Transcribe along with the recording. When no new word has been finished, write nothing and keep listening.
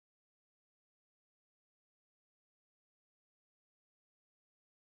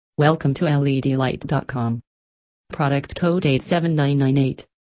Welcome to ledlight.com. Product code 87998.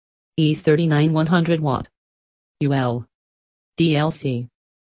 E39 100 watt. UL. DLC.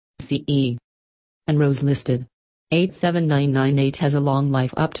 CE. And ROS listed. 87998 has a long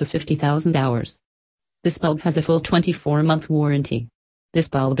life up to 50,000 hours. This bulb has a full 24-month warranty. This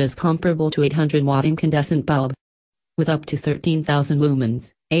bulb is comparable to 800 watt incandescent bulb. With up to 13,000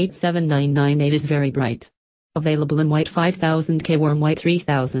 lumens, 87998 is very bright. Available in white 5000K, warm white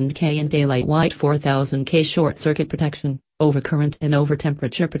 3000K and daylight white 4000K. Short circuit protection, overcurrent and over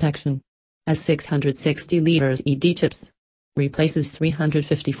temperature protection. Has 660 liters ED chips. Replaces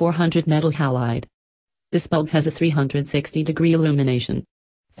 350-400 metal halide. This bulb has a 360-degree illumination.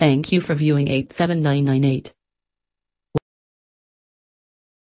 Thank you for viewing 87998.